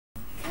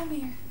Come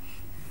here.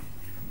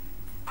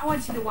 I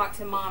want you to walk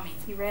to Mommy.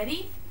 You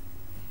ready?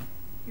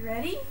 You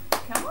ready?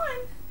 Come on.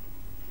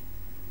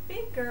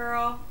 Big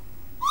girl.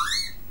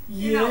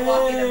 You're not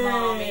walking to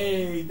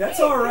Mommy. That's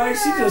Big alright.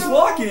 She's just girl.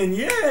 walking.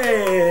 Yay!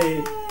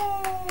 Yay.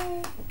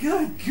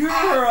 Good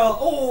girl.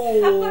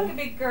 Oh. Up like a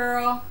big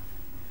girl.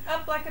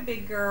 Up like a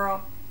big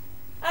girl.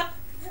 Up.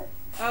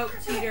 Oh,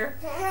 cheater.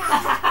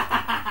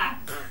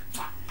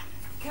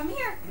 Come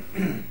here.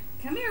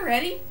 Come here,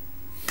 ready?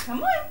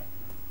 Come on.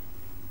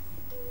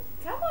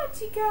 Come on,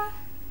 chica.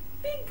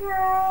 Big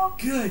girl.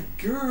 Good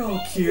girl,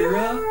 Big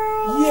Kiera.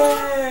 girl.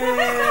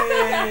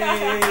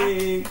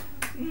 Yay!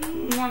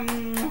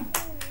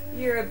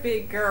 You're a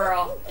big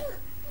girl.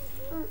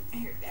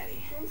 Here,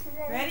 Daddy.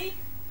 Ready?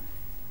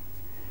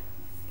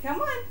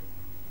 Come on.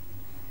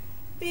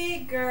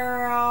 Big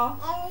girl.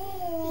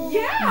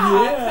 Yeah.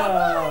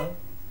 Come on.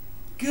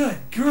 Good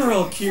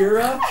girl,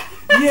 Kiera.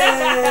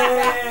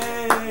 Yay!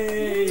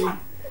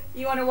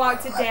 You want to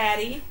walk to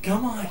Daddy?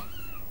 Come on.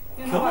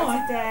 You want to Come walk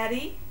on. to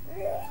Daddy?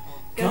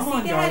 Go Come see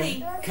on, Daddy.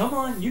 darling. Come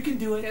on. You can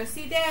do it. Go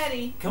see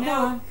Daddy. Come No.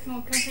 on.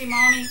 Come see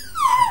Mommy.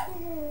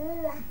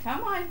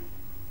 Come on.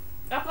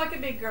 Up like a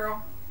big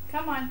girl.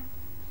 Come on.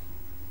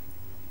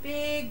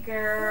 Big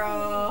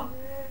girl.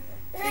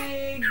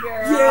 Big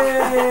girl.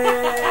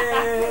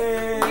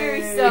 Yay!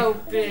 You're so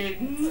big.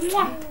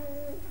 Mwah.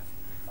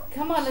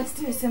 Come on, let's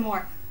do it some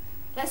more.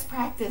 Let's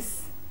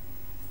practice.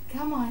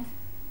 Come on.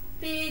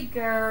 Big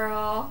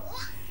girl.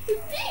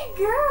 Big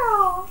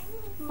girl.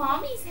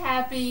 Mommy's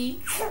happy.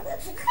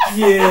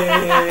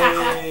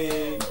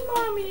 Yay!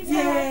 Mommy's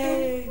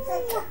Yay!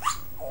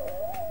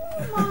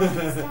 happy.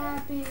 Mommy's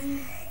happy.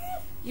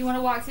 You want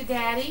to walk to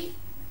Daddy?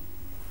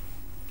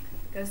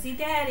 Go see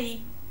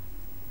Daddy.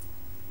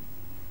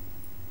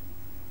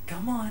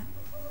 Come on.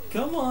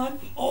 Come on.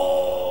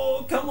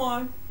 Oh, come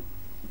on.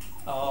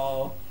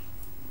 Oh.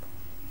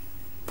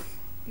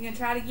 You gonna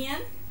try it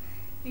again?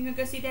 You gonna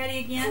go see Daddy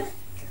again?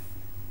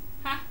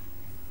 Huh?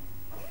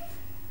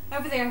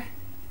 Over there.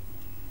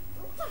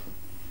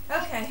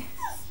 Okay.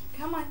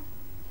 Come on.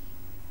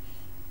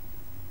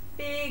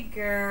 Big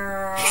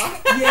girl.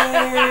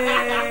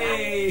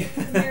 Yay!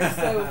 You're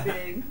so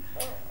big.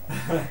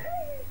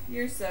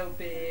 You're so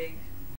big.